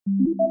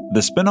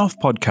The Spin-off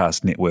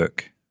Podcast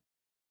Network.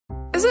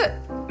 Is it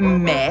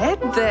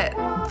mad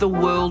that the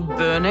world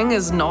burning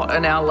is not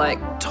in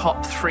our,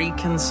 top 3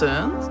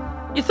 concerns?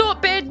 You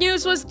thought bad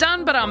news was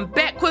done, but I'm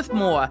back with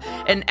more.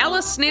 In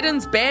Alice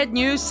Snedden's Bad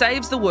News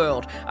Saves the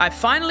World, I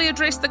finally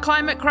address the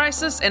climate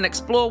crisis and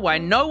explore why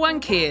no one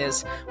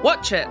cares.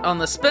 Watch it on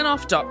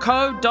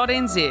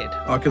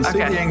thespinoff.co.nz. I can see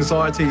the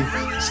anxiety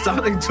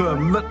starting to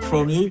emit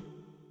from you.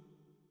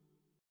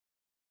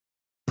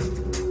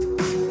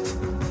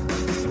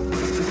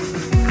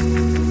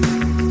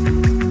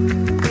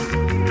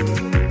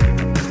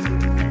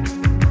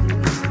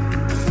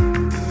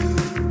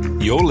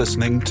 You're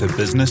listening to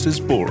Business is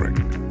Boring,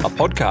 a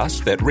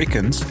podcast that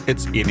reckons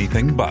it's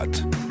anything but.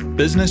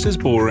 Business is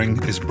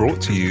Boring is brought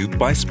to you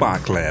by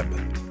Spark Lab,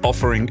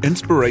 offering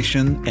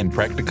inspiration and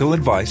practical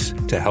advice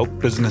to help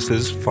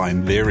businesses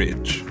find their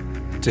edge.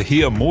 To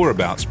hear more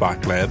about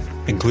Spark Lab,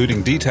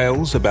 including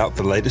details about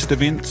the latest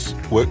events,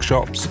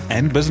 workshops,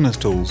 and business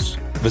tools,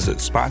 visit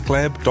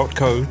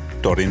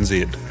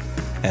sparklab.co.nz.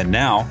 And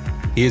now,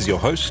 here's your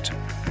host,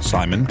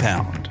 Simon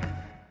Pound.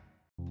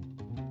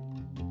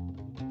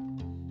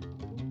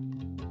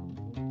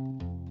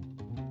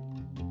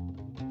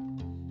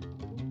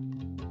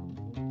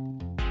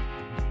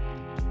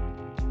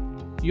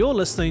 You're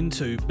listening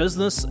to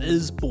Business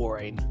is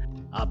Boring,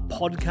 a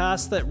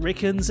podcast that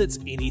reckons it's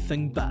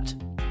anything but.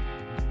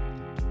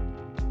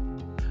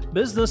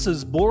 Business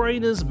is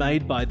Boring is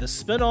made by The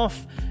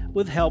Spin-off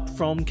with help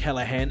from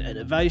Callaghan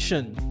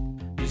Innovation,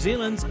 New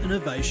Zealand's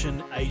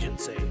innovation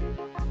agency.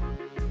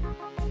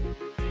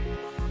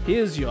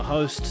 Here's your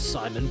host,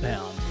 Simon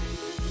Pound.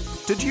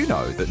 Did you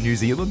know that New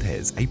Zealand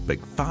has a big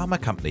pharma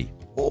company,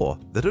 or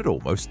that it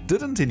almost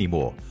didn't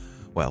anymore?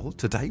 Well,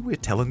 today we're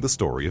telling the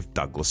story of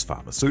Douglas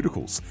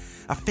Pharmaceuticals,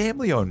 a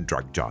family-owned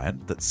drug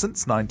giant that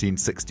since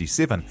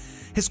 1967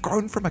 has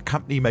grown from a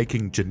company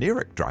making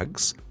generic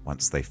drugs,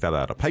 once they fell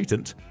out of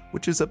patent,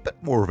 which is a bit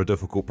more of a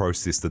difficult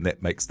process than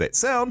that makes that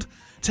sound,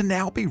 to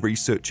now be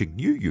researching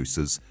new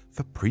uses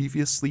for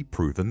previously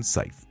proven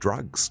safe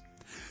drugs.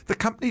 The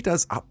company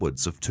does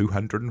upwards of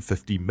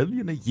 $250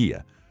 million a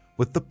year,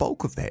 with the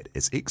bulk of that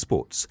as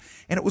exports,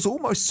 and it was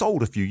almost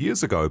sold a few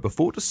years ago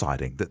before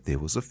deciding that there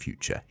was a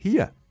future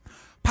here.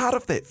 Part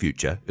of that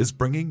future is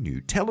bringing new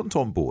talent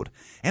on board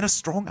and a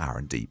strong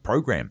R&D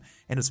program,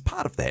 and as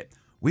part of that,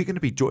 we're going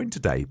to be joined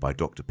today by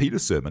Dr. Peter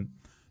Surman,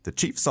 the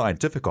Chief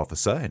Scientific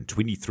Officer and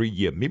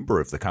 23-year member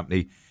of the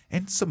company,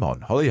 and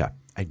Simone, Hollier,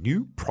 a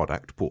new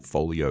product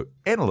portfolio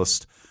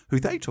analyst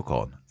who they took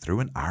on through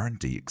an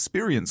R&D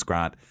experience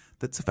grant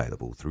that's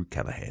available through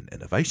Callaghan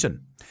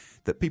Innovation,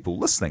 that people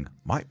listening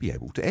might be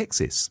able to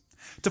access.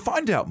 To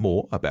find out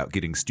more about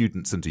getting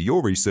students into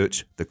your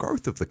research, the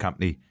growth of the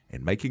company,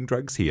 and making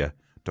drugs here,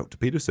 Dr.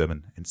 Peter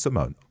Surman and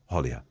Simone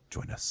Hollier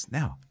join us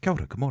now. Kia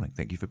ora, good morning.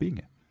 Thank you for being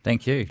here.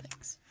 Thank you.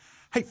 Thanks.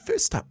 Hey,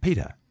 first up,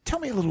 Peter, tell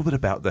me a little bit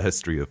about the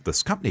history of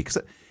this company, because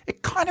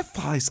it kind of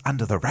flies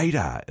under the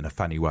radar in a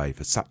funny way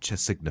for such a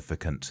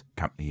significant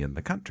company in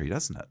the country,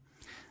 doesn't it?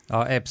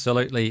 Oh,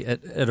 absolutely.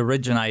 It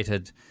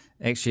originated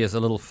actually as a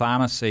little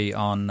pharmacy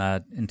in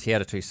Te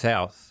Atatu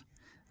South.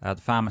 The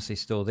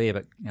pharmacy's still there,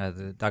 but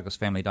the Douglas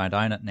family don't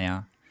own it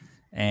now.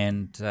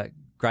 And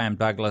Graham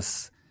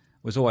Douglas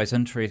was always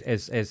interested,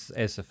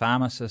 as a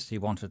pharmacist, he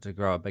wanted to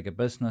grow a bigger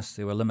business.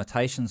 There were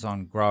limitations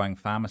on growing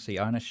pharmacy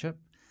ownership.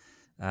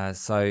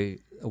 So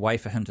a way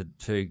for him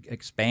to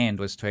expand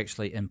was to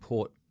actually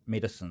import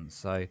medicines.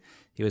 So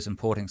he was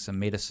importing some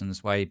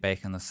medicines way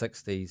back in the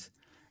 60s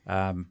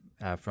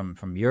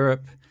from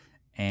Europe,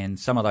 and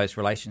some of those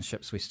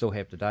relationships we still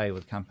have today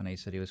with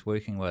companies that he was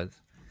working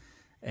with.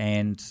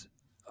 And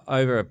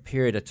over a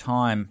period of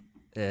time,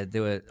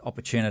 there were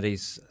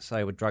opportunities,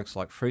 say, with drugs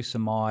like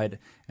furosemide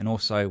and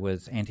also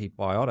with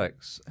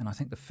antibiotics. And I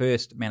think the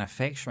first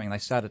manufacturing, they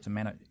started to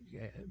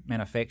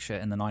manufacture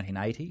in the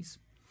 1980s.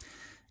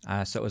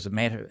 So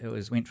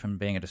it went from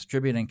being a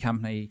distributing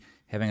company,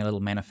 having a little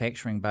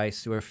manufacturing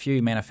base. There were a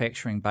few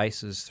manufacturing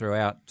bases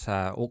throughout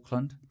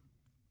Auckland.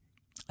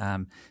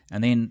 And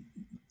then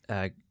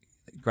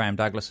Graham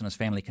Douglas and his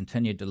family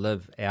continued to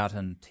live out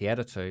in Te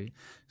Atatu,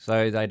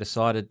 so they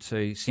decided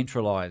to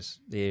centralise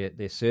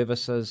their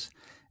services,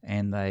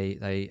 and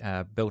they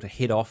built a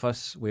head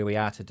office where we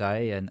are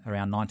today in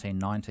around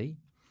 1990,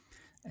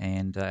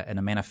 and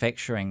a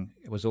manufacturing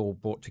was all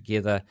brought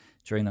together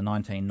during the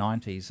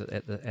 1990s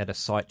at a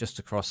site just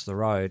across the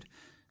road.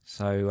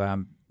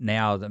 So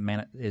now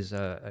there's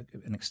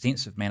an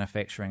extensive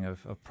manufacturing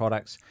of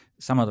products.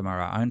 Some of them are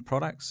our own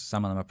products.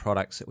 Some of them are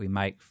products that we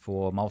make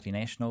for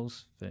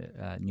multinationals,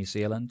 for New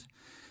Zealand.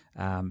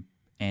 And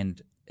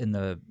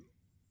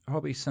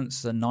probably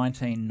since the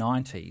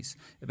 1990s,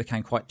 it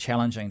became quite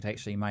challenging to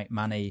actually make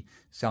money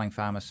selling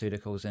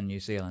pharmaceuticals in New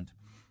Zealand,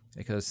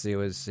 because there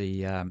was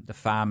the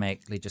Farm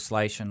Act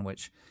legislation,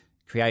 which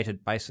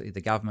created basically the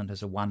government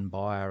as a one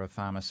buyer of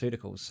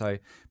pharmaceuticals. So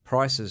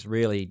prices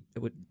really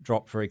would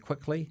drop very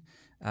quickly.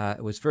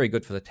 It was very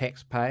good for the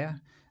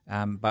taxpayer,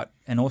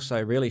 and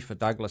also really for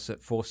Douglas,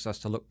 it forced us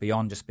to look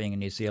beyond just being a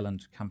New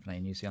Zealand company,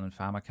 a New Zealand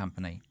pharma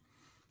company.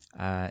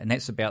 And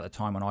that's about the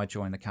time when I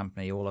joined the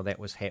company. All of that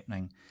was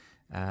happening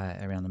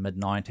around the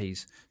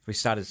mid-90s. We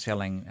started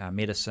selling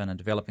medicine and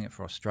developing it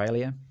for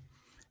Australia.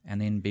 And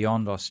then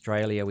beyond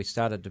Australia, we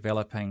started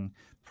developing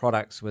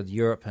products with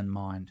Europe in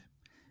mind.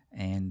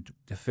 And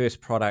the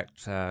first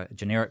product,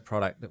 generic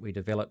product that we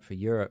developed for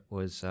Europe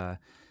was a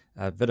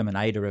vitamin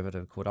A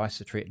derivative called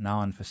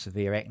isotretinoin for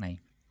severe acne.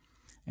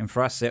 And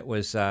for us, that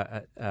was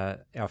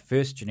our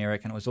first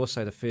generic, and it was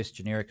also the first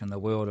generic in the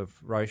world of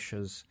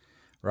Roche's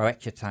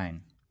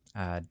Roaccutane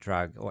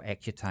drug, or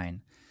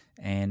Accutane.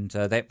 And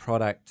that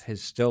product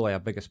is still our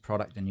biggest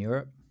product in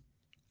Europe.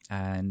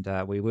 And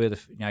we were,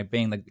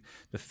 being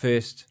the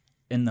first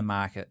in the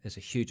market is a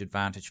huge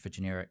advantage for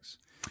generics.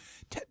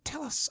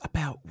 Tell us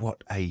about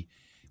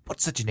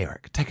what's a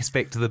generic? Take us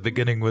back to the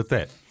beginning with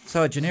that.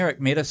 So a generic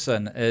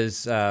medicine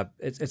is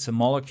it's a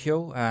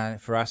molecule.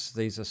 For us,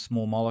 these are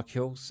small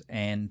molecules,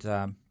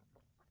 and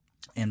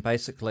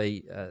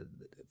basically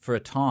for a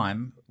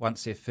time,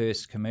 once they're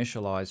first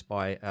commercialised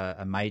by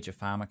a major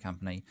pharma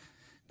company,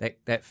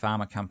 that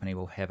pharma company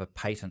will have a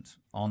patent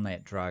on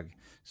that drug.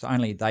 So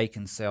only they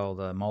can sell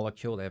the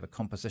molecule. They have a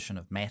composition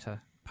of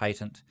matter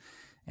patent,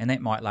 and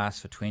that might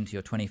last for 20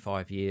 or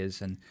 25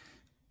 years.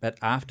 But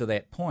after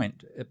that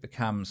point, it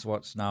becomes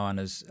what's known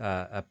as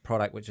a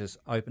product which is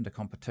open to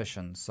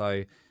competition.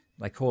 So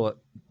they call it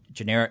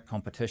generic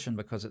competition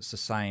because it's the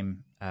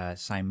same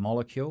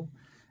molecule,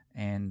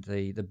 and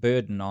the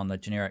burden on the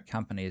generic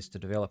company is to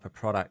develop a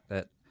product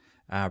that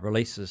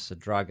releases the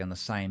drug in the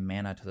same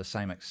manner to the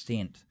same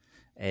extent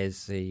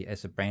as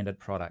the branded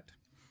product.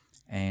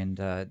 And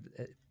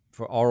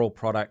for oral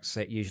products,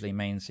 that usually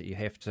means that you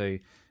have to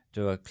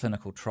do a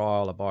clinical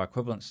trial, a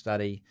bioequivalence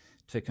study,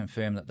 to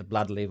confirm that the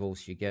blood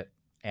levels you get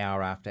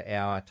hour after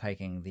hour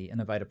taking the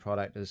innovator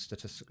product is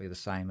statistically the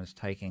same as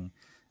taking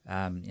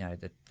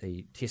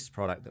the test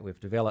product that we've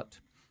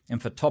developed.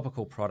 And for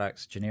topical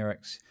products,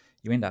 generics,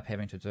 you end up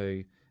having to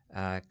do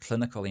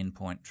clinical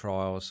endpoint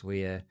trials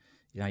where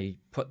you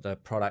put the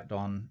product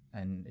on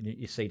and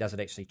you see, does it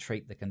actually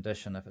treat the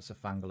condition if it's a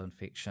fungal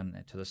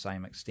infection to the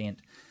same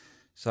extent.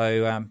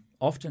 So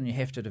often you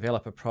have to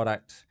develop a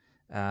product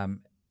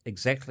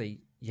exactly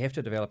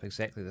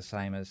the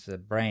same as the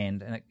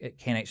brand, and it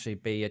can actually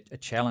be a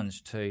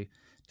challenge to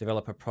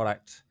develop a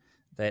product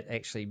that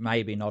actually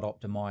may be not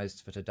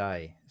optimised for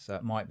today. So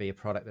it might be a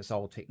product that's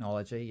old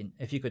technology, and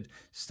if you could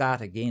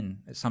start again,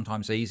 it's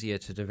sometimes easier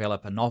to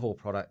develop a novel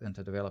product than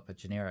to develop a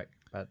generic.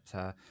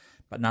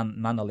 But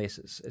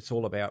nonetheless, it's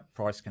all about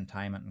price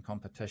containment and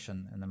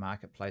competition in the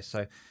marketplace.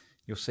 So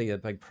you'll see a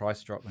big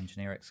price drop when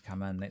generics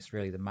come in. That's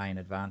really the main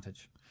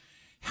advantage.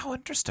 How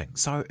interesting.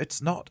 So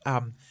it's not.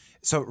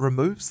 So it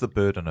removes the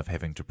burden of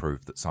having to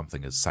prove that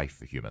something is safe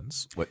for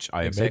humans, which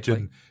I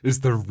imagine is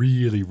the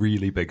really,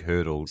 really big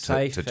hurdle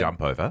to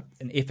jump over.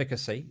 And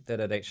efficacy, that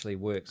it actually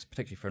works,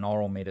 particularly for an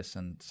oral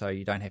medicine. So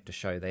you don't have to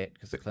show that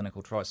because the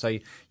clinical trial. So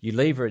you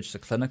leverage the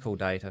clinical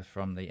data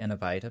from the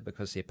innovator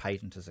because their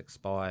patent is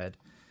expired,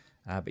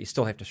 but you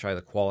still have to show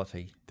the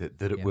quality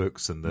that it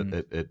works and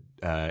that it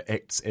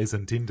acts as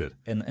intended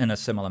in a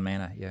similar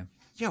manner. Yeah.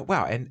 Yeah,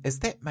 wow. And is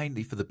that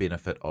mainly for the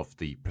benefit of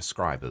the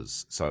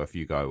prescribers? So if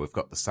you go, we've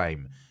got the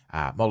same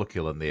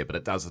molecule in there, but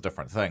it does a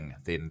different thing,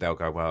 then they'll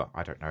go, well,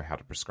 I don't know how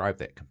to prescribe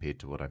that compared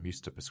to what I'm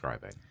used to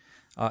prescribing.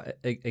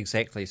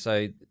 Exactly.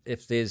 So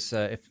if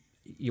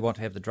you want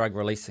to have the drug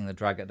releasing the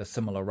drug at a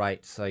similar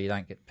rate, so you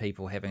don't get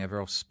people having a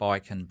real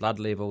spike in blood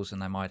levels,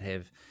 and they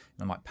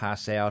might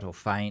pass out or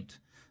faint,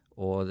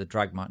 or the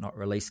drug might not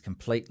release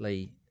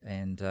completely,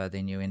 and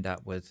then you end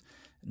up with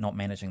not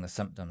managing the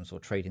symptoms or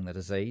treating the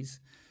disease.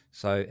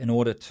 So in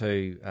order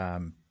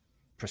to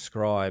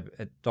prescribe,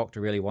 a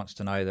doctor really wants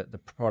to know that the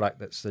product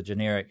that's the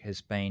generic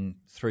has been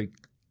through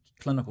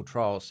clinical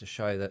trials to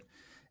show that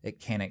it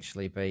can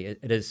actually be,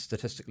 it is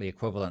statistically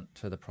equivalent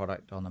to the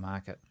product on the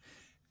market.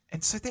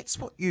 And so that's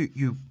what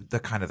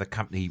the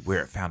company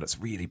where it found its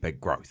really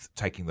big growth,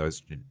 taking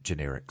those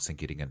generics and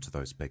getting into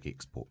those big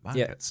export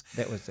markets.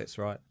 Yeah, that's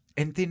right.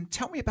 And then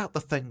tell me about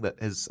the thing that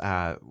is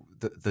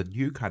the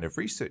new kind of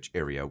research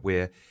area,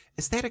 where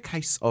is that a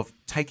case of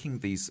taking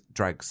these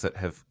drugs that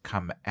have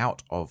come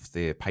out of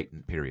their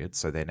patent period,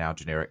 so they're now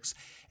generics,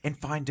 and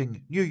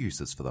finding new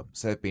uses for them?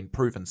 So they've been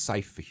proven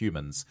safe for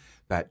humans,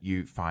 but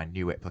you find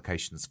new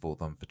applications for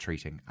them for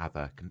treating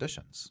other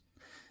conditions.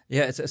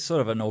 Yeah, it's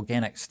sort of an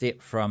organic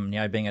step from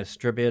being a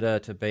distributor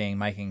to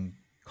making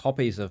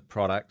copies of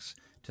products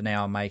to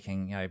now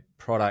making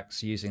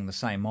products using the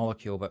same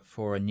molecule but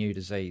for a new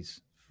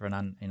disease, for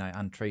an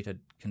untreated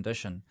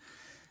condition.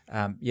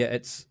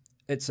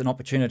 It's an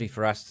opportunity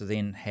for us to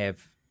then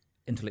have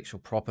intellectual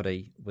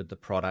property with the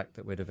product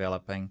that we're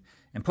developing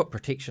and put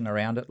protection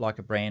around it like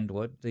a brand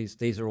would.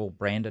 These are all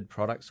branded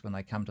products when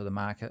they come to the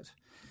market,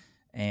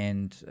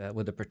 and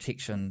with the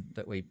protection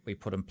that we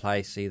put in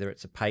place, either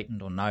it's a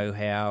patent or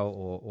know-how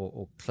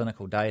or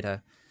clinical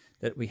data,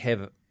 that we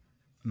have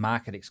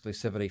market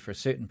exclusivity for a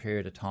certain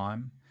period of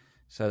time,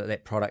 so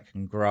that product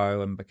can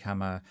grow and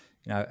become a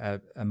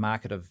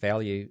market of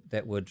value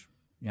that would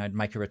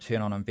make a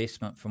return on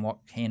investment from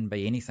what can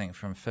be anything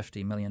from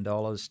 $50 million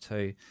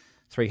to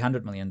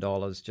 $300 million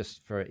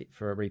just for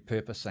a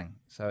repurposing.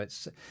 So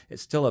it's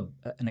still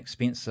an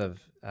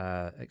expensive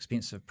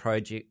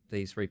project,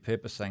 these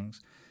repurposings,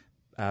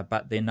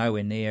 but they're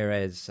nowhere near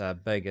as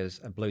big as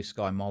a blue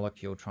sky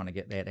molecule. Trying to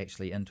get that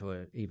actually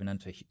into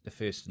the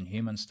first in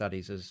human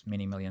studies is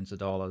many millions of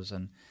dollars,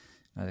 and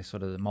they're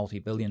sort of the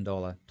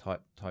multi-billion-dollar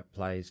type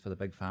plays for the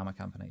big pharma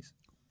companies.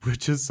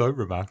 Which is so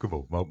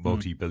remarkable,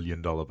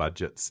 multi-billion-dollar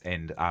budgets,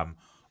 and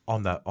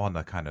on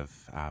the kind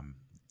of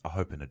a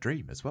hope and a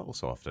dream as well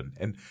so often.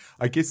 And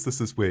I guess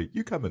this is where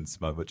you come in,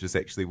 Simone, which is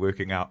actually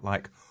working out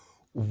like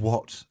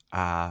what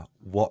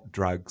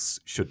drugs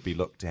should be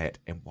looked at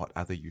and what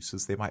other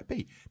uses there might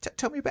be.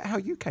 Tell me about how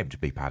you came to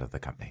be part of the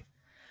company.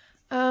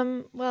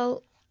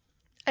 Well,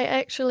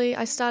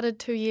 I started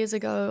 2 years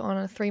ago on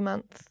a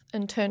 3-month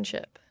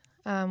internship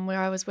where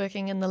I was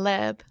working in the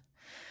lab.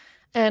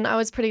 And I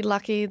was pretty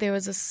lucky. There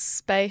was a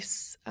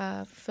space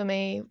for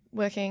me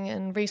working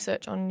in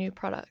research on new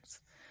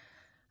products.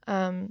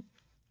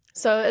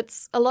 So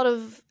it's a lot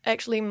of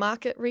actually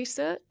market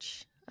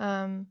research.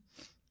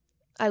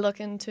 I look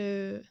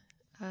into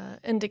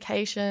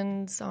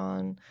indications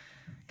on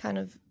kind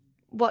of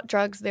what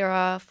drugs there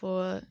are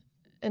for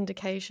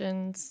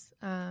indications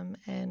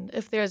and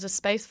if there is a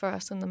space for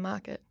us in the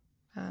market.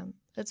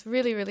 It's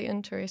really, really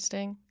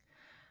interesting.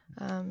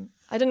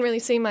 I didn't really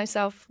see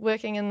myself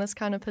working in this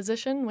kind of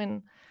position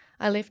when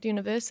I left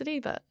university,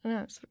 but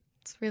it's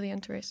really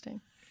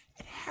interesting.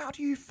 And how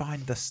do you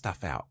find this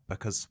stuff out?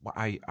 Because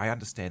I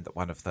understand that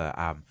one of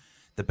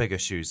the big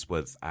issues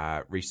with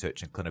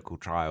research and clinical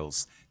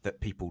trials that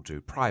people do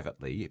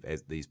privately,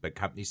 as these big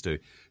companies do,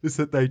 is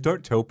that they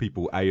don't tell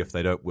people, A, if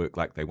they don't work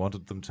like they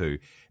wanted them to,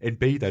 and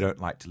B, they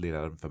don't like to let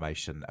out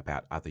information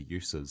about other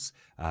uses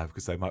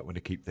because they might want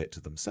to keep that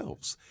to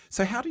themselves.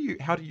 So how do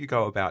you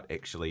go about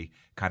actually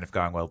kind of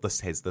going, well,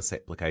 this has this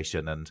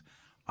application and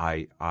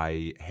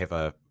I have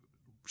a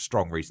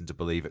strong reason to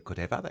believe it could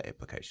have other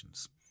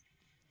applications?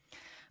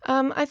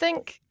 I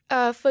think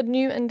for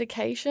new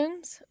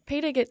indications,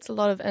 Peter gets a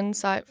lot of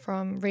insight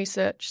from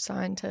research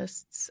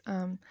scientists.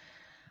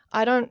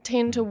 I don't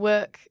tend to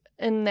work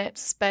in that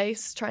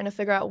space trying to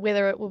figure out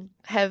whether it will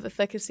have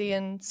efficacy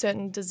in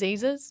certain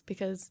diseases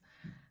because,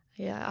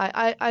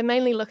 I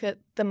mainly look at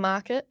the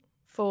market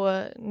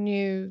for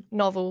new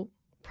novel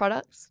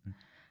products.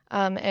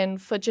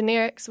 And for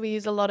generics, we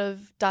use a lot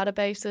of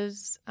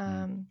databases,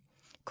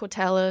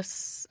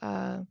 Cortellis,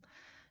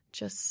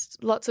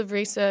 just lots of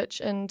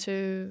research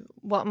into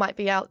what might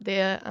be out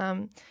there.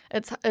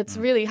 It's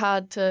really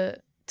hard to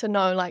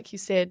know, like you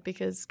said,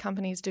 because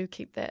companies do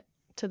keep that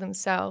to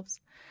themselves.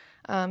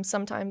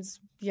 Sometimes,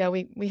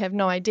 we have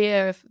no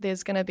idea if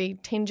there's going to be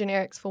 10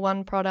 generics for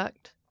one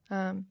product.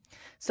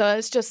 So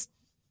it's just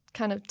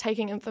kind of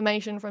taking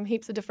information from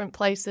heaps of different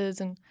places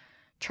and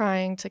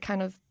trying to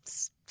kind of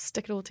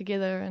stick it all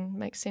together and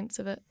make sense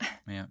of it.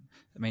 Yeah.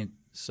 I mean,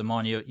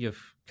 Simone,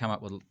 you've come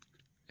up with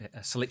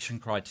a selection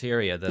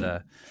criteria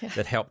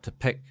that help to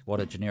pick what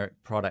a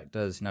generic product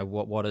is.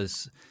 What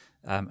is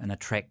an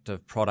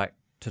attractive product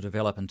to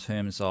develop in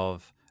terms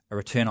of a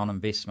return on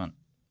investment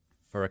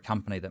for a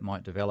company that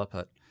might develop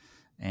it.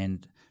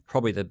 And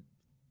probably the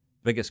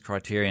biggest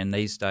criterion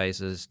these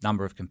days is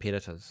number of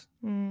competitors.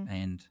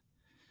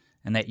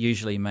 And that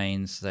usually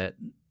means that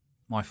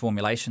my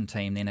formulation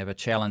team then have a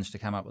challenge to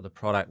come up with a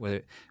product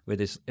where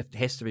it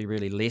has to be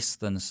really less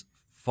than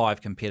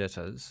 5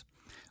 competitors,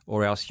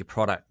 or else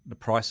the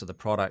price of the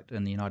product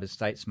in the United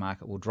States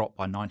market will drop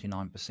by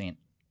 99%.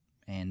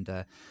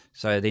 And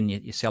so then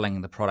you're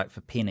selling the product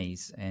for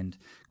pennies, and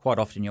quite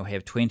often you'll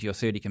have 20 or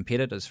 30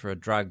 competitors for a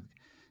drug,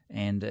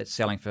 and it's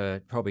selling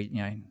for probably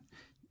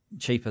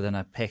cheaper than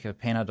a pack of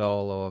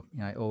Panadol,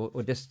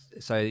 or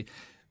just so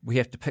we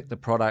have to pick the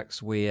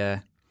products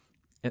where,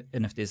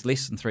 and if there's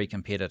less than 3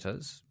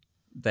 competitors,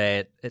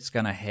 that it's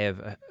going to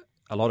have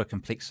a lot of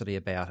complexity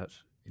about it.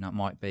 It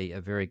might be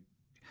a very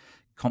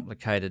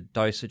complicated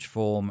dosage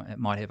form. It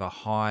might have a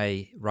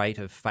high rate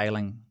of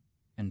failing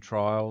in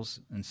trials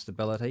and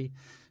stability.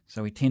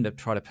 So we tend to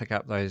try to pick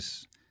up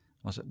those,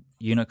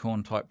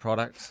 unicorn type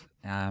products.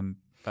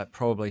 But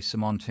probably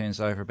Simone turns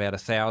over about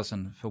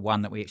 1,000 for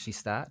one that we actually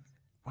start.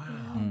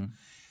 Wow.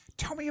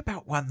 Tell me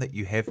about one that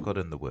you have got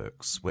in the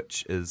works,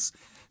 which is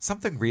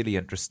something really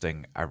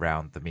interesting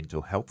around the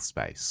mental health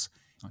space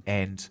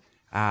and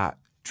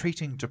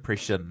treating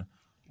depression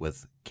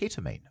with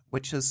ketamine,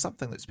 which is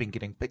something that's been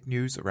getting big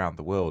news around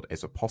the world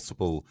as a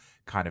possible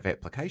kind of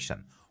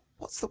application.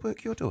 What's the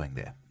work you're doing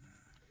there?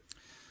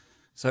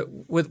 So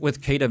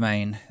with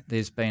ketamine,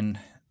 there's been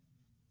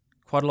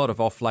quite a lot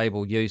of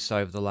off-label use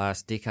over the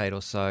last decade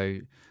or so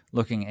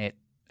looking at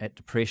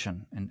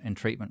depression and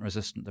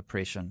treatment-resistant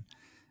depression.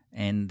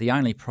 And the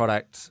only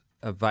product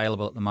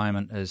available at the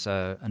moment is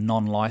a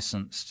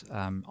non-licensed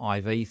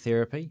IV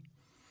therapy.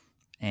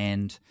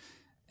 And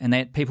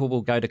that people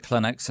will go to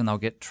clinics and they'll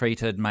get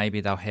treated.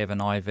 Maybe they'll have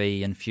an IV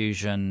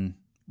infusion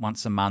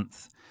once a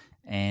month,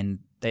 and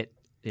that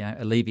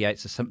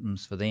alleviates the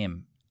symptoms for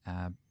them.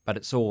 But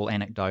it's all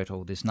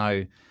anecdotal. There's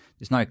no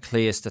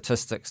clear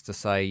statistics to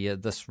say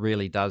this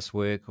really does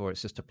work or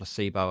it's just a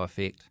placebo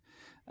effect.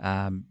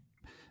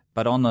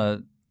 But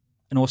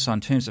and also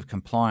in terms of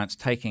compliance,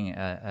 taking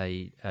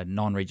a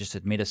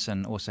non-registered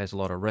medicine also has a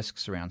lot of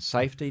risks around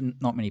safety.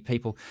 Not many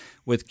people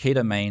with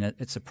ketamine.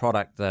 It's a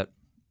product that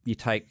you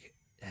take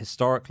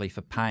historically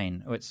for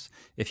pain.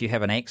 If you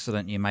have an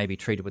accident, you may be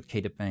treated with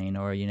ketamine,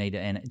 or you need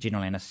a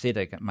general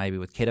anaesthetic, it may be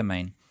with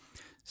ketamine.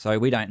 So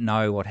we don't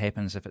know what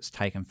happens if it's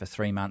taken for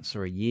 3 months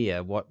or a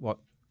year. What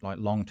like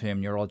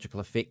long-term neurological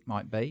effect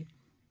might be.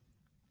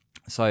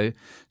 So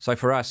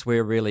for us,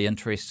 we're really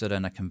interested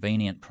in a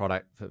convenient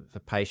product for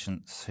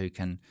patients who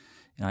can,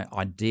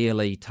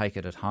 ideally take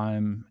it at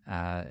home,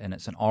 and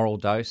it's an oral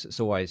dose.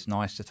 It's always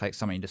nice to take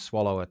something to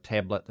swallow a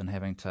tablet than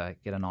having to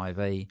get an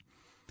IV.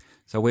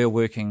 So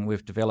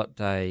we've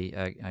developed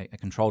a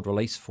controlled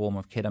release form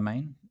of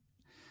ketamine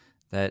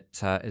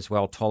that is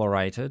well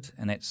tolerated,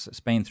 and it's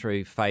been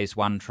through phase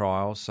 1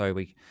 trials. So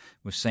we've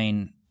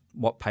seen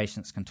what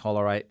patients can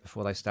tolerate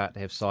before they start to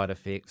have side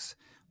effects,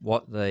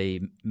 what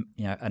an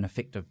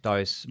effective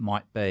dose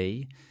might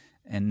be,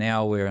 and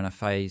now we're in a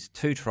phase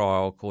 2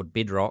 trial called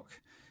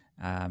Bedrock.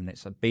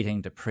 That's a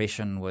beating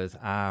depression with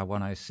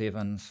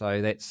R107.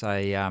 So that's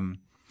a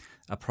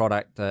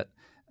product that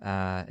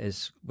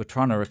we're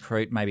trying to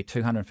recruit maybe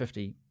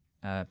 250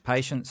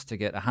 patients to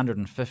get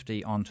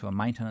 150 onto a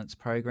maintenance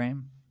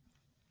program,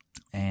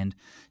 and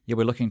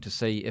we're looking to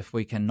see if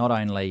we can not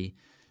only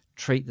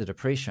treat the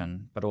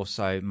depression but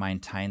also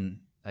maintain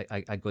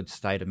a good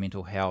state of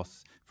mental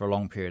health for a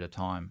long period of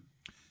time.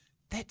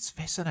 That's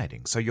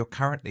fascinating. So you're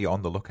currently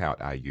on the lookout,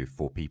 are you,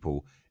 for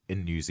people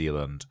in New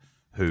Zealand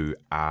who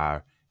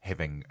are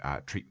having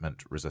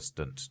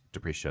treatment-resistant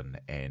depression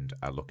and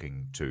are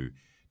looking to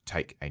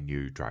take a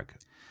new drug?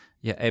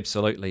 Yeah,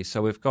 absolutely.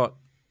 So we've got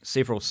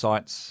several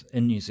sites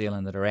in New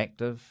Zealand that are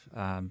active.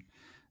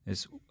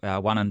 There's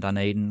one in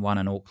Dunedin, one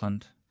in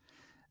Auckland,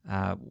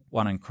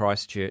 one in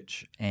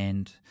Christchurch,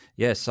 and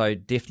so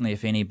definitely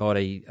if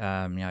anybody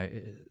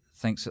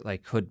thinks that they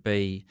could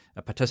be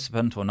a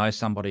participant or know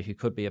somebody who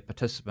could be a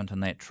participant in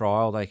that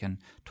trial, they can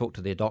talk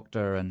to their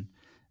doctor and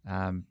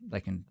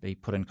they can be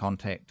put in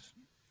contact.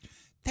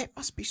 That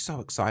must be so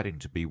exciting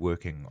to be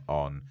working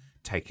on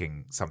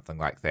taking something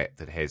like that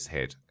has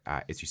had,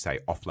 as you say,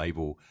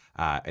 off-label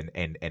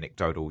and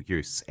anecdotal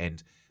use,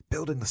 and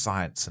building the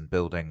science and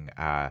building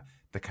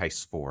the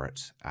case for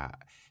it.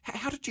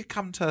 How did you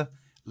come to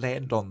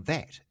land on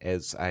that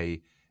as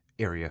a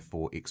area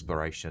for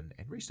exploration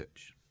and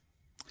research?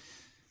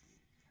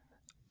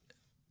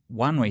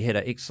 One, we had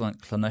an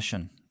excellent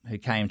clinician who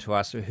came to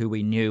us, who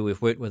we knew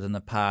we've worked with in the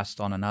past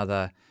on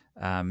another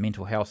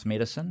mental health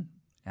medicine.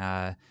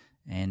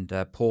 And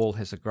Paul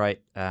has a great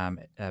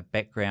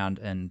background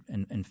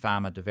in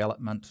pharma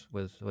development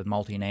with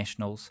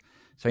multinationals.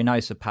 So he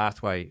knows the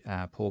pathway,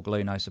 Paul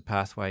Glue knows the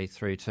pathway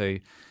through to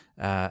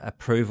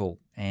approval.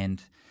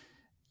 And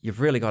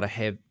you've really got to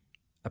have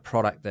a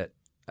product that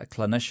a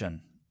clinician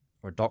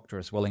or a doctor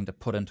is willing to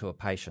put into a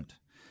patient.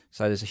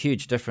 So there's a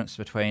huge difference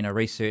between a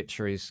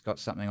researcher who's got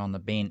something on the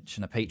bench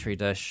in a petri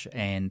dish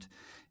and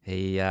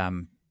he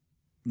and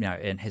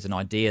has an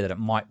idea that it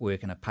might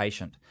work in a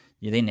patient.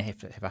 You then have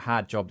to have a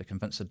hard job to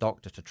convince a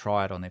doctor to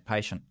try it on their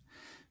patient.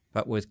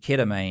 But with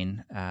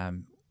ketamine,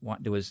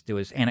 there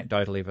was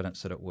anecdotal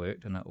evidence that it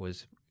worked and it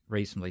was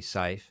reasonably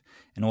safe.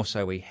 And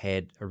also we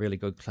had a really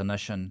good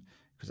clinician,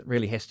 because it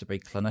really has to be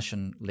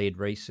clinician-led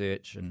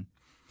research. And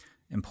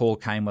Paul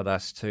came with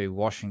us to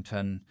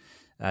Washington,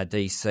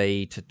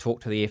 DC, to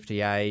talk to the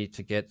FDA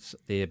to get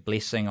their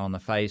blessing on the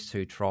phase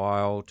 2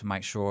 trial to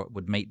make sure it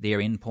would meet their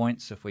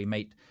endpoints. If we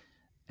meet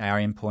our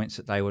endpoints,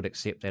 that they would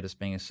accept that as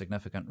being a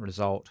significant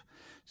result.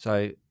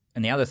 So,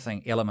 and the other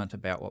element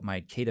about what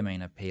made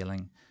ketamine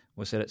appealing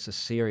was that it's a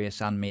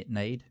serious unmet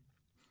need.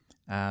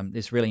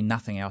 There's really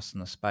nothing else in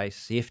the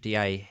space. The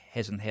FDA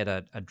hasn't had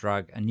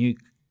a new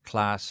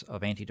class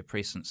of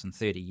antidepressants in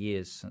 30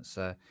 years since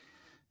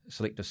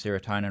selective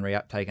serotonin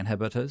reuptake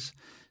inhibitors.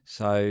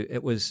 So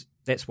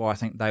that's why I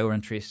think they were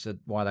interested,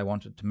 why they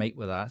wanted to meet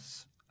with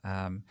us.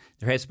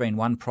 There has been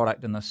one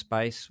product in this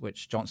space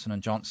which Johnson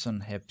 &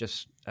 Johnson have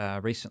just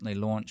recently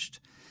launched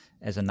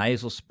as a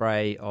nasal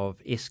spray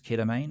of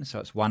S-ketamine, so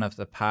it's one of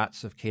the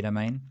parts of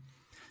ketamine.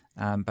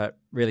 But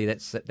really,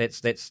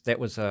 that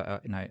was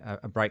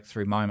a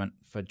breakthrough moment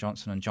for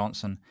Johnson &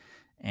 Johnson,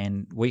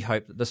 and we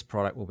hope that this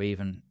product will be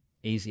even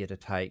easier to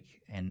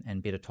take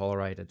and better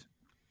tolerated.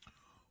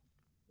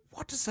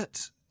 What does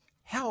it?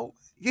 How?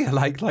 Yeah,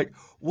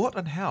 what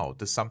and how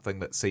does something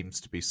that seems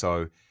to be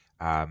so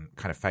kind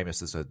of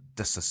famous as a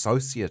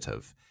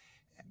dissociative,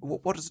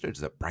 what does it do?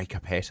 Does it break a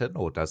pattern,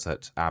 or does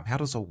it? How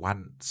does a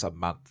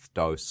once-a-month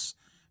dose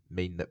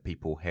mean that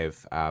people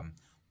have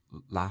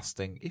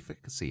lasting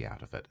efficacy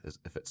out of it,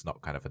 if it's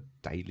not kind of a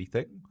daily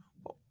thing?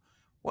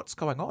 What's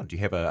going on? Do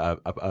you have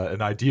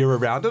an idea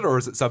around it, or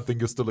is it something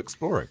you're still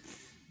exploring?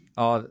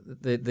 Oh,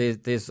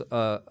 there's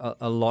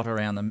a lot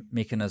around the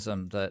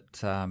mechanism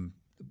that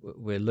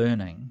we're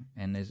learning,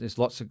 and there's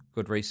lots of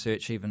good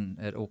research, even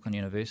at Auckland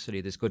University.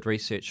 There's good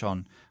research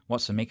on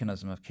what's the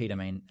mechanism of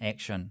ketamine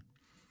action,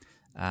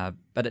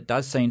 but it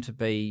does seem to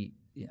be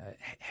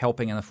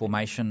helping in the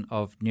formation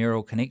of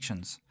neural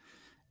connections.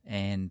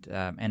 And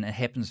it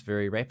happens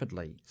very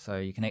rapidly. So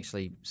you can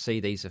actually see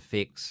these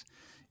effects,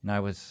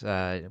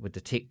 with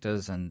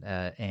detectors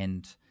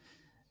and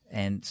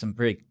some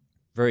very,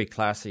 very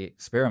classy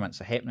experiments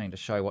are happening to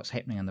show what's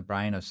happening in the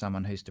brain of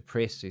someone who's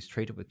depressed, who's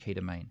treated with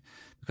ketamine,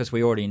 because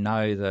we already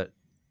know that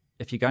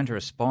if you're going to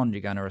respond,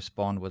 you're going to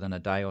respond within a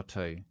day or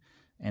two,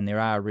 and there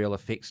are real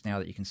effects now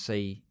that you can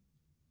see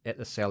at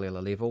the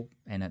cellular level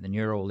and at the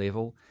neural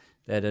level,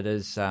 that it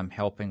is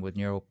helping with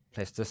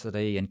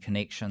neuroplasticity and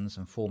connections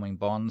and forming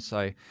bonds.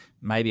 So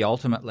maybe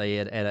ultimately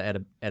at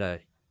a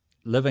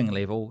living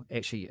level,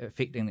 actually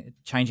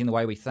changing the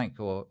way we think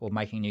or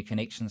making new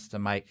connections to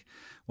make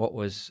what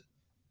was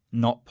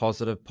not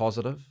positive,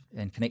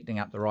 and connecting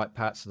up the right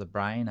parts of the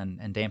brain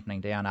and dampening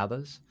down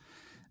others.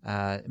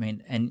 But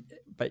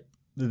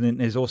then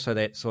there's also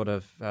that sort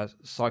of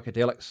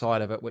psychedelic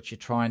side of it, which you're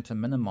trying to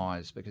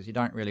minimise, because you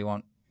don't really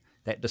want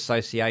that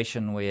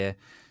dissociation where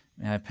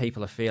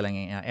people are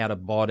feeling out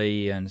of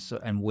body and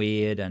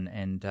weird,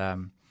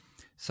 and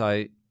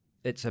so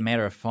it's a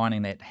matter of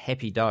finding that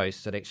happy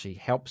dose that actually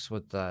helps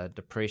with the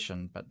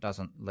depression but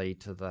doesn't lead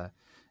to the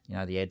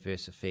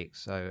adverse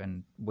effects. So,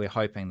 and we're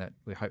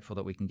hopeful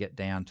that we can get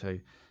down to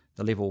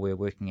the level we're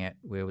working at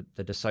where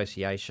the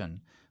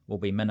dissociation will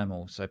be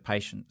minimal. So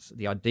patients,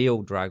 the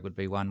ideal drug would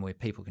be one where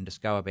people can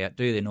just go about,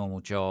 do their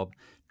normal job,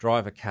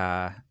 drive a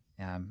car,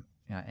 and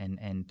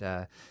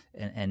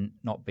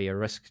not be a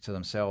risk to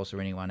themselves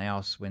or anyone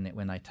else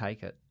when they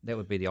take it. That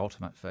would be the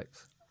ultimate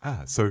fix.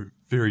 So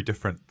very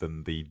different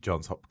than the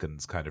Johns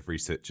Hopkins kind of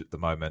research at the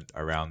moment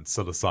around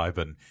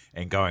psilocybin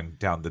and going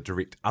down the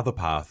direct other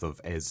path of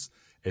as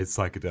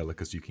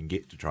psychedelic as you can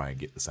get to try and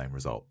get the same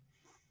result.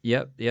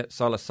 Yep,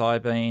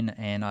 psilocybin,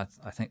 and I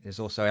think there's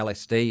also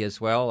LSD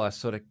as well, are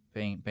sort of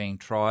being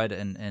tried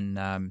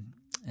in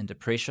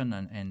depression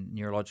and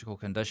neurological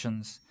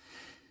conditions.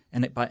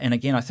 And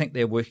again, I think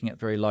they're working at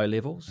very low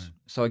levels.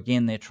 So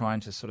again, they're trying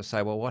to sort of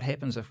say, well, what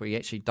happens if we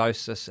actually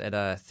dose this at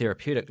a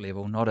therapeutic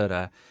level, not at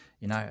a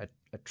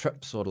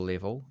trip sort of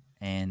level?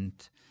 And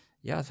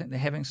yeah, I think they're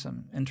having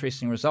some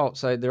interesting results.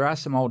 So there are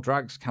some old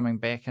drugs coming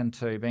back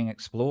into being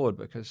explored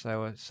because they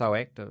were so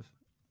active.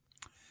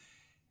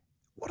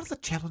 What are the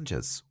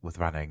challenges with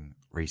running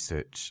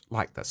research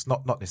like this?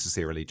 Not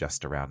necessarily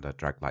just around a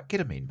drug like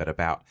ketamine, but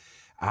about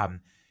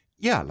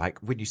like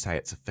when you say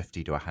it's a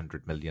 $50 to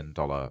 $100 million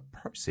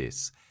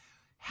process,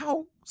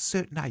 how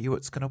certain are you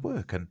it's going to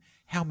work? And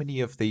how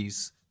many of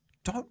these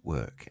don't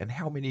work? And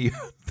how many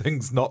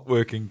things not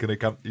working can a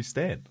company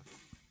stand?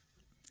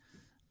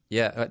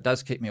 Yeah, it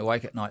does keep me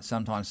awake at night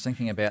sometimes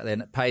thinking about that.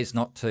 And it pays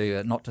not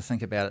to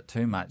think about it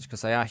too much,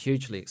 because they are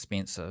hugely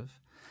expensive,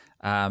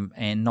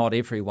 and not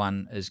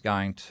everyone is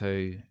going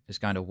to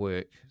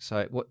work.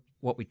 So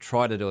what we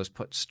try to do is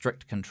put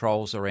strict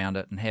controls around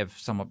it and have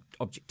some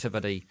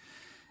objectivity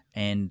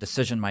and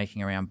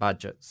decision-making around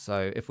budgets.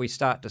 So if we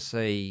start to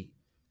see,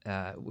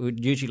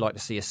 we'd usually like to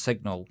see a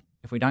signal.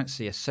 If we don't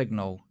see a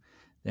signal,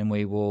 then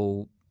we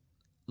will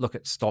look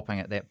at stopping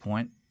at that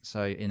point.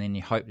 So, and then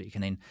you hope that you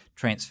can then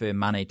transfer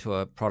money to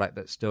a product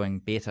that's doing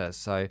better.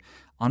 So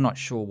I'm not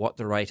sure what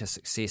the rate of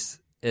success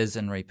is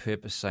in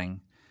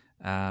repurposing,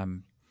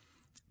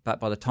 but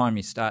by the time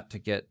you start to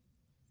get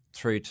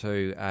through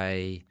to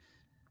a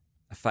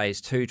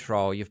phase 2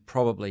 trial, you've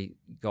probably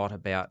got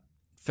about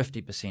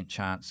 50%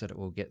 chance that it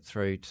will get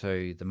through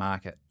to the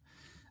market,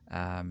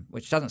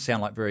 which doesn't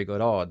sound like very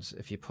good odds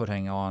if you're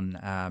putting on,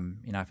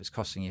 if it's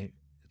costing you,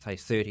 say,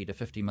 $30 to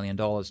 $50 million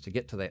to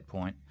get to that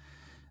point.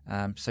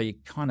 So you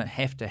kind of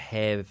have to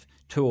have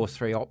 2 or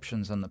 3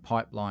 options in the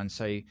pipeline.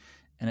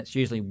 And it's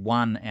usually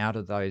one out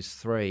of those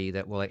 3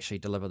 that will actually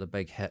deliver the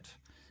big hit,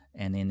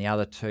 and then the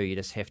other 2 you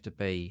just have to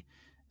be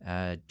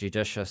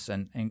judicious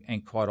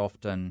and quite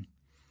often.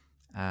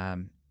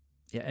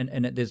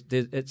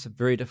 It's a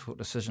very difficult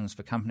decisions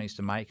for companies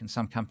to make, and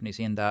some companies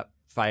end up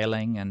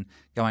failing and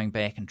going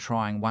back and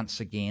trying once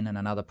again in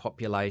another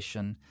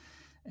population,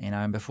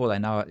 and before they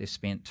know it, they've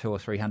spent $200 or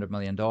 $300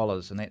 million,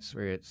 and that's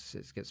where it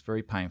gets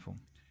very painful.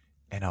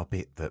 And I'll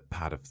bet that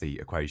part of the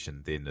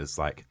equation then is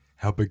like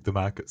how big the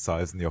market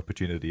size and the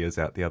opportunity is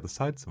out the other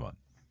side, Simone.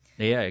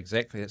 Yeah,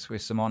 exactly. That's where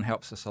Simone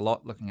helps us a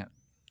lot, looking at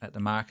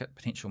the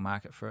potential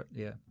market for it.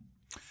 Yeah.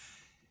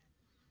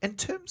 In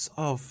terms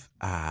of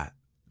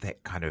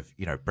that kind of,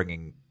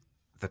 bringing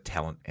the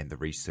talent and the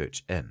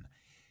research in,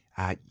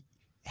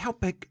 how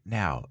big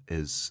now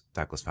is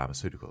Douglas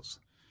Pharmaceuticals?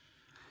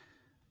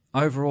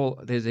 Overall,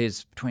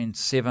 there's between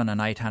 700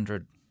 and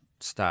 800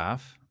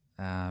 staff,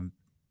 and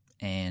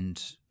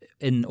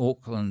in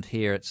Auckland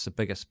here, it's the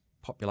biggest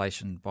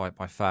population by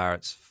far.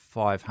 It's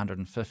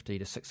 550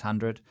 to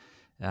 600,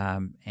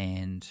 and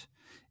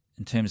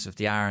in terms of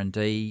the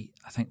R&D,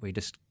 I think we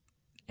just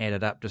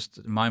added up just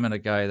a moment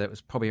ago that was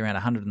probably around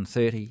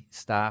 130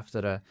 staff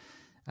that are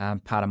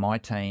part of my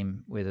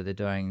team, whether they're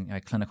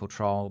doing clinical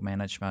trial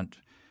management,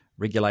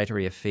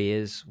 regulatory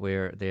affairs,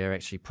 where they're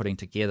actually putting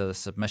together the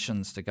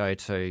submissions to go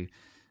to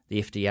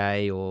the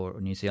FDA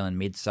or New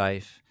Zealand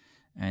MedSafe,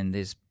 and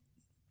there's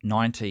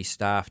 90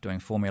 staff doing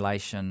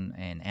formulation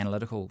and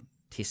analytical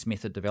test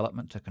method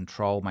development to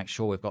control, make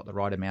sure we've got the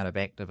right amount of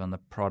active in the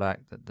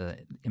product, that the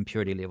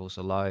impurity levels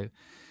are low.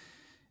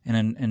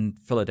 And in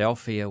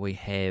Philadelphia, we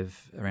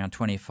have around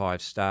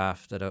 25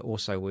 staff that are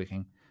also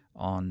working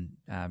on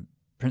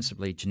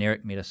principally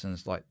generic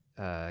medicines like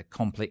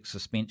complex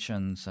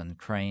suspensions and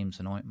creams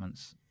and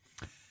ointments.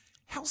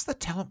 How's the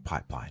talent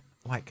pipeline?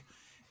 Like,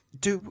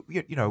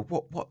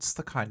 what's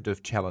the kind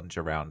of challenge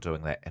around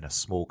doing that in a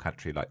small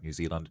country like New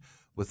Zealand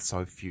with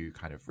so few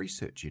kind of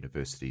research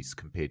universities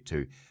compared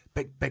to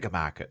bigger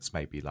markets,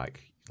 maybe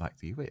like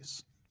the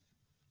US?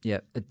 Yeah,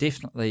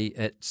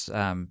 it's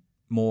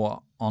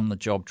more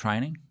on-the-job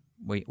training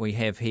we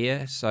have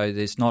here, so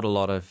there's not a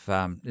lot of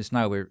there's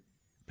nowhere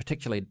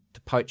particularly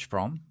to poach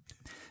from,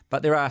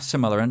 but there are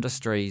similar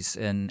industries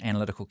in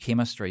analytical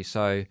chemistry,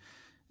 so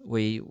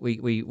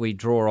we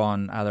draw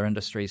on other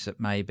industries that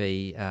may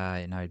be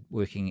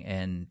working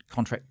in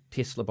contract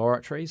test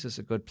laboratories is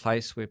a good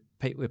place where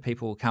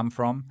people will come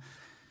from.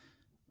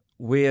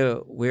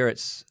 Where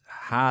it's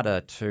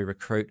harder to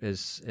recruit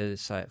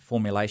is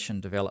formulation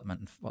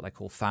development, what they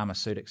call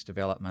pharmaceutics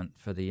development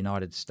for the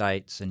United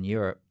States and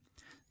Europe.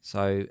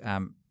 So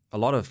a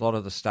lot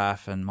of the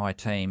staff in my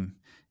team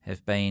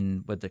have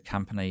been with the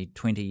company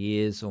 20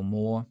 years or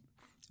more,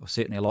 or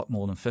certainly a lot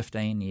more than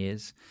 15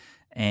 years.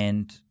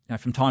 And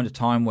from time to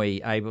time, we're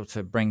able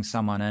to bring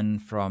someone in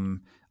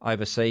from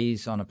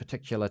overseas on a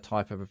particular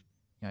type of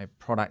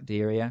product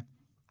area.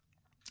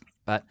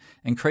 But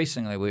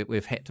increasingly,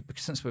 we've had to,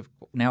 since we've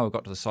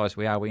got to the size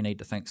we are, we need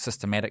to think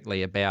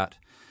systematically about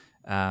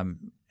how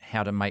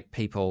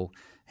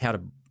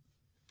to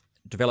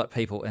develop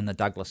people in the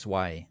Douglas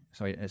way.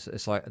 So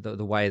it's like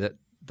the way that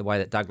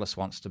Douglas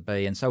wants to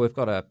be. And so we've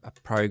got a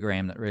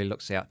program that really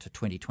looks out to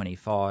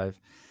 2025,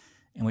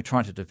 and we're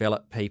trying to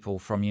develop people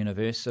from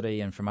university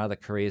and from other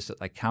careers that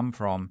they come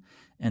from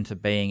into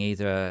being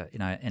either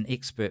an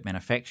expert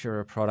manufacturer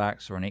of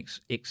products or an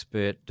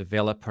expert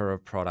developer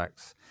of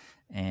products.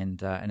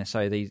 And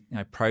so these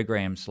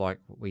programs like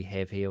what we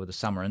have here with the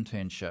summer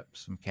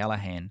internships from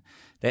Callaghan,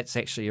 that's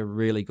actually a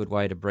really good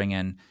way to bring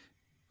in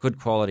good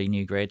quality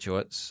new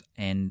graduates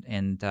and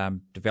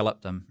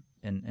develop them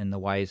in the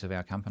ways of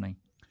our company.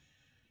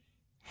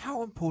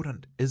 How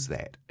important is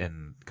that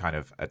in kind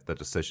of at the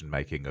decision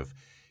making of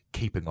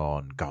keeping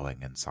on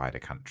going inside a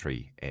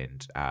country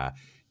and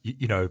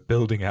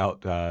building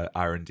out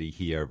R&D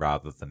here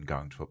rather than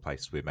going to a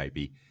place where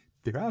maybe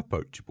there are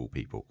poachable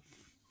people?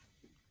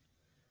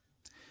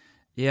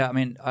 Yeah, I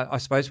mean, I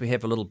suppose we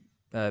have a little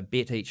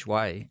bet each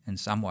way in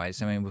some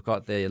ways. I mean, we've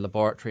got the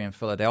laboratory in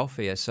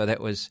Philadelphia, so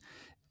that was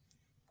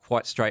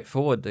quite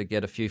straightforward to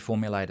get a few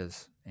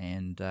formulators.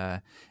 And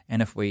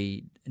if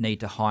we need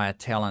to hire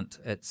talent,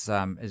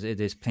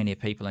 there's plenty of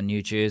people in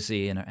New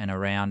Jersey and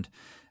around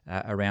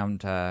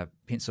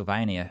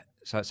Pennsylvania,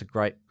 so it's a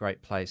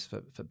great place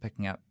for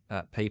picking up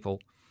people.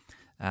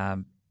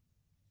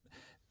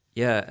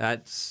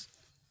 It's.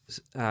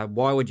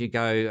 Why would you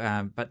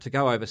go? But to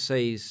go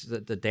overseas,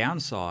 the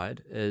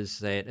downside is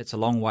that it's a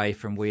long way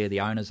from where the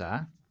owners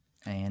are,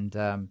 and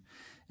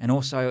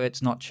also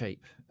it's not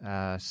cheap.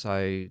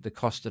 So the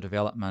cost of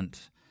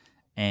development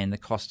and the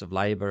cost of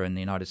labour in the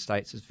United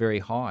States is very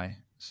high.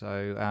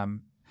 So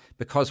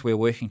because we're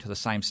working to the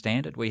same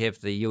standard, we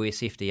have the US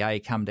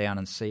FDA come down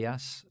and see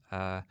us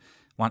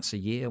once a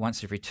year,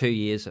 once every 2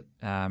 years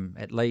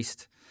at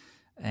least,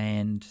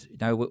 and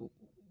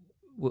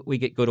we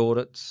get good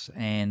audits,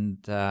 and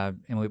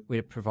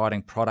we're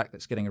providing product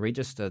that's getting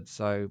registered.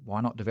 So why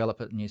not develop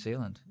it in New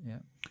Zealand? Yeah.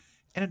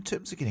 And in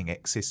terms of getting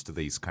access to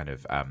these kind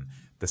of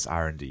this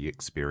R&D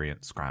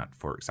experience grant,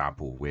 for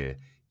example, where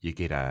you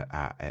get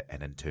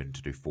an intern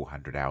to do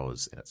 400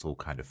 hours and it's all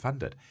kind of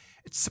funded,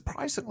 it's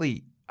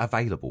surprisingly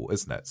available,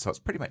 isn't it? So it's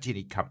pretty much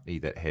any company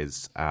that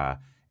has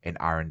an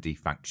R&D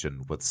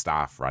function with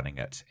staff running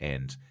it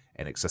and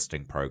an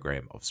existing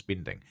program of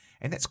spending,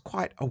 and that's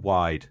quite a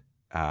wide.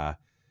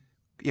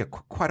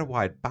 Quite a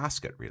wide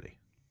basket, really.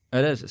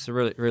 It is. It's a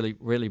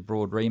really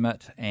broad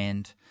remit,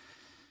 and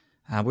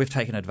we've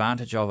taken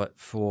advantage of it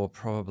for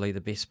probably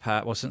the best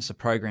part. Well, since the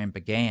program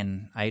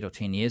began 8 or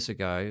 10 years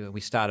ago,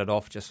 we started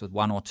off just with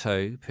 1 or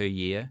 2 per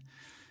year.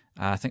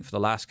 I think for the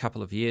last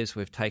couple of years,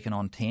 we've taken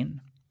on 10.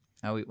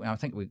 I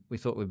think we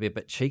thought we'd be a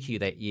bit cheeky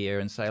that year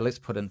and say, let's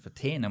put in for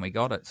 10, and we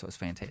got it, so it's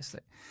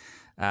fantastic.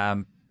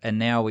 And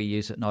now we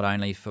use it not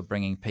only for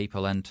bringing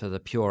people into the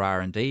pure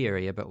R&D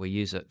area, but we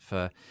use it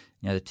for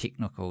the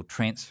technical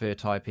transfer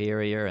type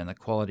area and the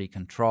quality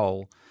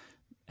control.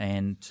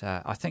 And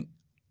I think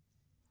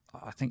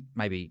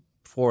maybe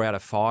 4 out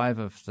of 5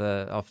 of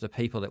the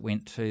people that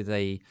went to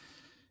the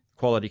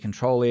quality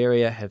control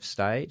area have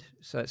stayed.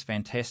 So it's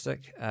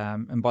fantastic.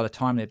 And by the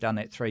time they've done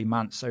that 3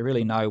 months, they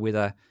really know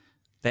whether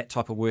that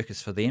type of work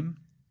is for them.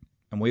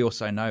 And we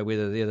also know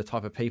whether they're the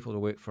type of people to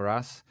work for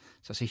us.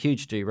 So it's a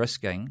huge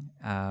de-risking.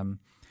 And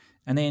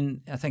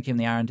then I think in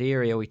the R&D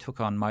area, we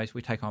take on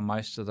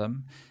most of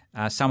them.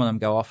 Some of them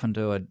go off and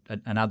do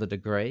another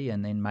degree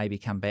and then maybe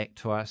come back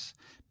to us.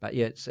 But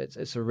yeah,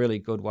 it's a really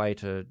good way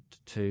to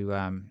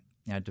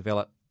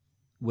develop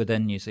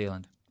within New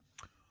Zealand.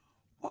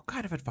 What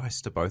kind of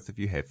advice do both of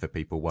you have for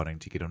people wanting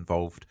to get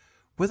involved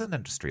with an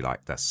industry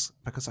like this?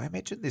 Because I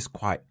imagine there's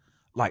quite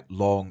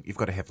you've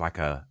got to have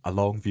a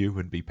long view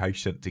and be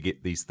patient to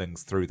get these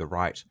things through the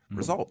right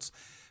results.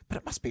 But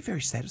it must be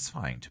very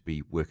satisfying to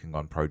be working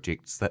on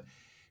projects that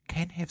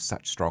can have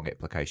such strong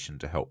application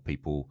to help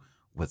people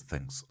with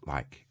things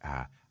like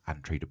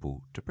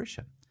untreatable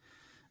depression.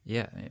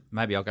 Yeah,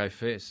 maybe I'll go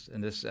first.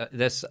 And we've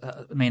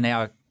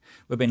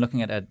been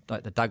looking at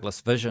the Douglas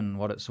vision,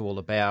 what it's all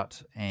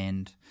about,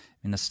 and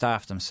the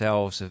staff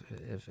themselves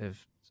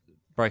have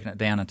broken it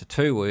down into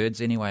 2 words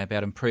anyway,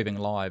 about improving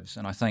lives.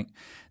 And I think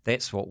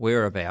that's what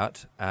we're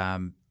about.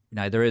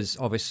 There is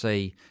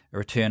obviously a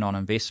return on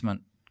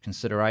investment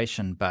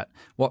consideration, but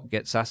what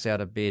gets us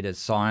out of bed as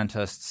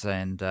scientists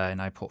and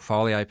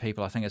portfolio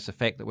people, I think it's the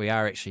fact that we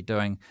are actually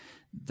doing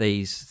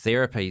these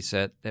therapies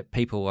that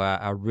people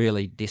are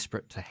really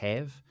desperate to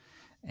have.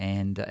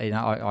 And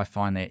I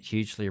find that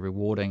hugely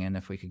rewarding, and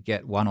if we could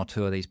get 1 or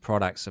 2 of these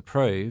products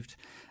approved,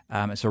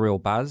 it's a real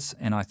buzz.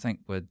 And I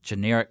think with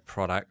generic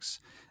products,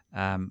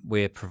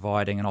 we're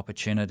providing an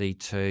opportunity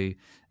to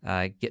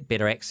get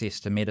better access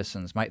to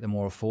medicines, make them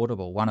more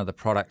affordable. One of the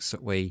products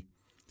that we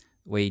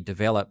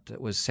developed,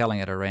 it was selling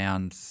at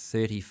around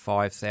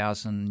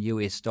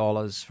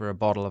 $35,000 for a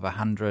bottle of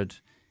 100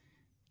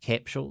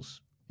 capsules.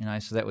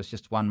 So that was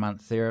just 1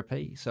 month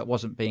therapy. So it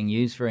wasn't being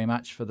used very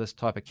much for this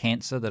type of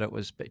cancer that it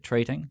was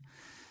treating.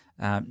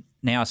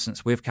 Now,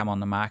 since we've come on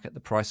the market, the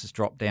price has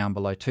dropped down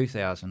below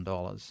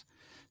 $2,000.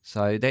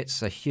 So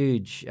that's a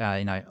huge,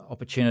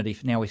 opportunity.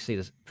 Now we see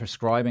the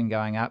prescribing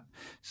going up.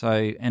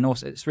 So, and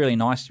also it's really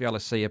nice to be able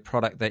to see a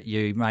product that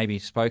you maybe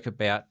spoke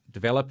about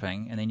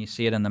developing, and then you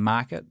see it in the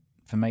market.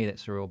 For me,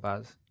 that's a real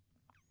buzz.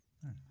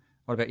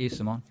 What about you,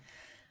 Simone?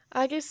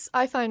 I guess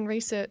I find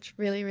research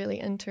really, really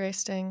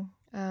interesting.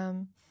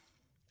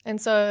 And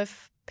so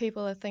if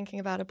people are thinking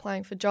about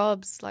applying for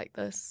jobs like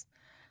this,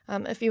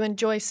 if you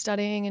enjoy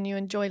studying and you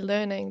enjoy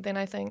learning, then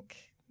I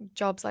think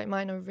jobs like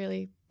mine are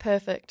really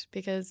perfect,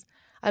 because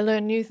I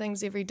learn new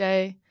things every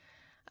day.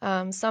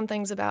 Some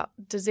things about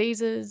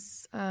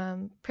diseases,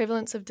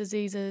 prevalence of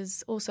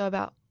diseases, also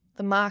about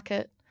the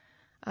market.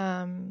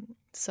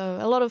 So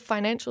a lot of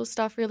financial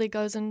stuff really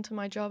goes into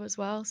my job as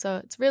well.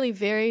 So it's really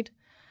varied,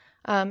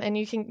 and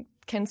you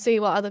can see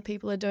what other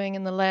people are doing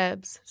in the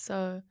labs.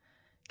 So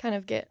kind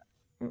of get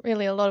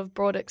really a lot of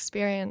broad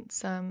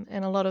experience and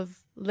a lot of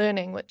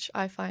learning, which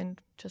I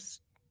find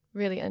just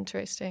really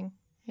interesting.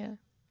 Yeah.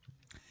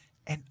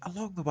 And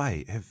along the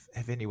way, has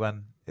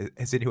anyone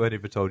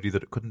ever told you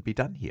that it couldn't be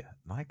done here?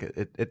 Like,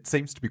 it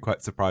seems to be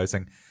quite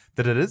surprising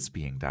that it is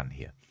being done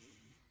here.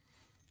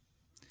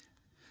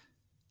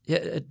 Yeah,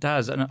 it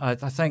does. And I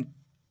think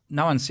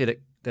no one said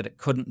that it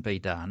couldn't be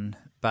done,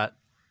 but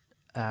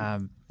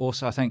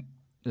also I think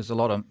there's a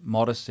lot of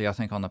modesty, I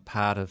think, on the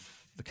part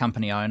of the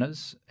company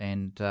owners,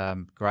 and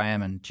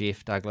Graham and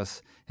Jeff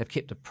Douglas have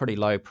kept a pretty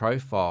low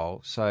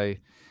profile. So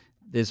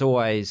there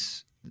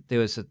was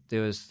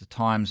the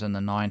times in the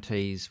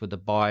 90s with the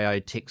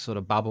biotech sort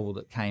of bubble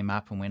that came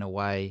up and went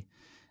away,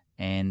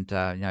 and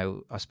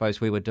I suppose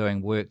we were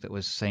doing work that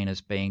was seen as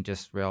being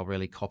just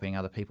really copying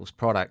other people's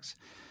products.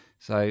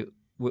 So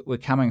we're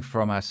coming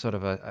from a sort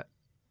of a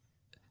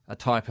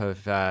type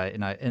of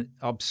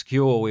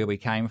obscure where we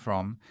came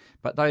from,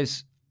 but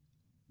those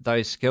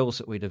skills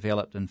that we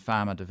developed in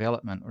pharma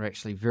development were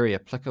actually very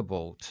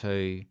applicable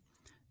to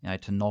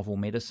novel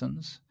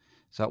medicines.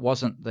 So it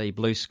wasn't the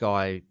blue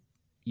sky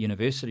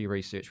university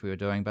research we were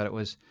doing, but it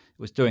was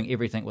doing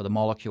everything with a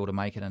molecule to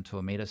make it into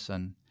a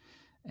medicine.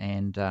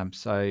 And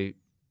so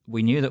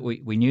we knew that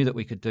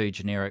we could do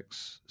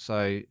generics.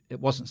 So it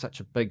wasn't such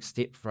a big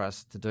step for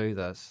us to do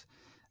this.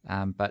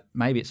 But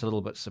maybe it's a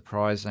little bit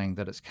surprising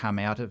that it's come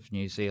out of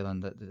New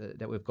Zealand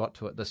that we've got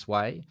to it this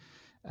way.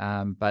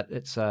 But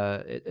it's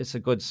a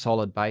good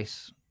solid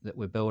base that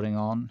we're building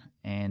on,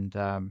 and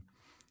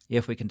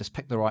if we can just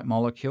pick the right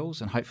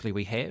molecules, and hopefully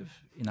we have,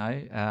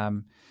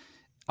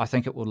 I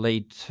think it will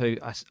lead to.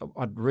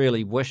 I'd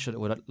really wish that it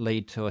would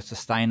lead to a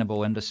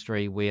sustainable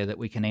industry where that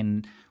we can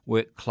then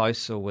work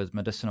closer with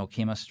medicinal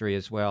chemistry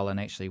as well, and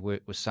actually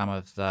work with some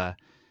of the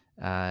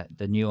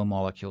newer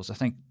molecules. I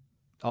think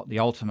the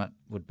ultimate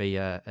would be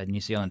a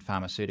New Zealand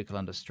pharmaceutical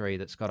industry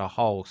that's got a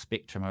whole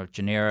spectrum of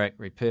generic,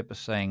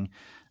 repurposing,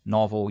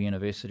 novel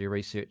university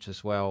research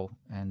as well,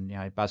 and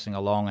buzzing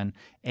along and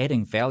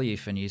adding value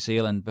for New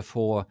Zealand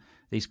before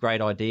these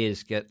great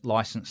ideas get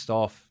licensed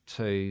off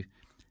to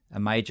a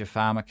major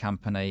pharma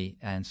company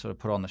and sort of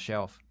put on the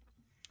shelf.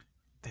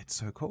 That's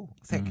so cool.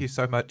 Thank you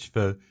so much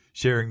for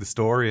sharing the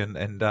story and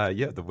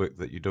the work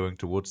that you're doing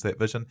towards that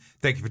vision.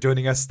 Thank you for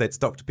joining us. That's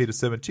Dr. Peter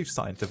Surman, Chief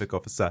Scientific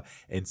Officer,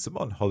 and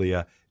Simone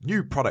Hollier,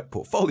 New Product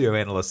Portfolio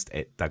Analyst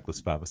at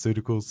Douglas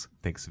Pharmaceuticals.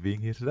 Thanks for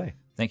being here today.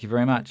 Thank you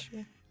very much.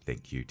 Yeah.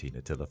 Thank you,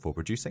 Tina Tiller, for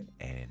producing,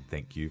 and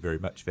thank you very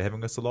much for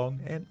having us along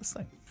and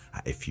listening.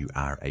 If you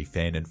are a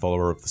fan and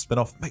follower of The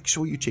Spinoff, make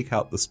sure you check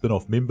out The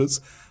Spinoff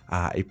Members,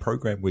 a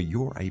program where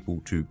you're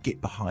able to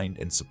get behind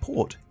and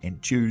support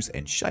and choose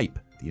and shape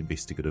the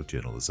investigative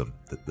journalism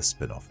that The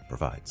Spinoff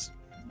provides.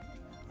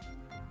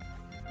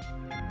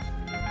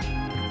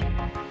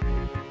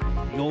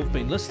 You've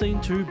been listening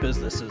to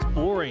Business is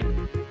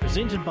Boring,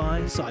 presented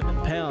by Simon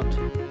Pound.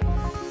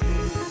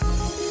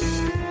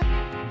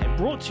 And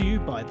brought to you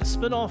by The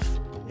Spin-Off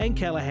and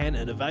Callaghan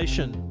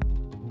Innovation.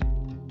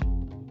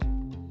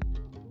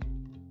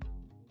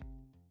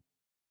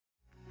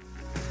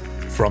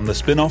 From the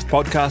Spin-Off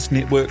Podcast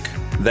Network,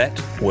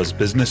 that was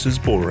Business is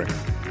Boring,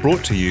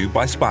 brought to you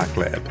by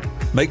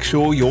SparkLab. Make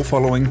sure you're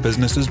following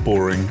Business is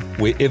Boring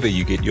wherever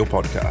you get your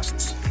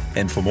podcasts.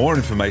 And for more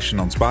information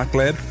on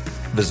SparkLab,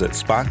 visit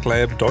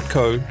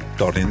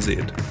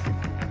sparklab.co.nz.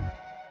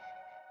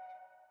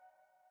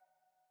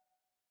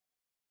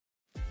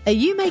 Are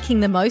you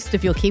making the most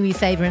of your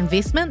KiwiSaver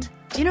investment?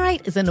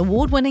 Generate is an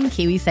award-winning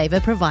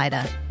KiwiSaver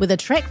provider with a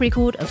track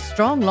record of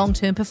strong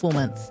long-term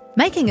performance.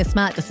 Making a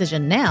smart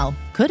decision now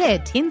could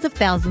add tens of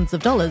thousands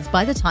of dollars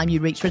by the time you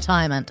reach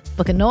retirement.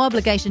 Book a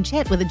no-obligation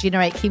chat with a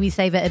Generate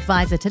KiwiSaver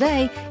advisor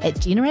today at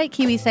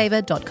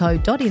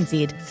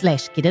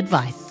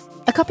generatekiwisaver.co.nz/getadvice.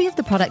 A copy of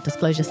the product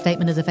disclosure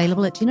statement is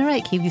available at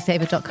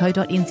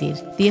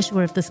generatekiwisaver.co.nz. The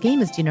issuer of the scheme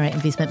is Generate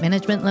Investment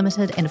Management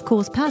Limited, and of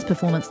course, past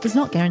performance does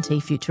not guarantee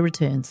future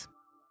returns.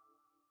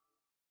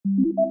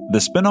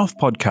 The Spin-Off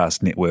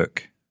Podcast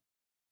Network.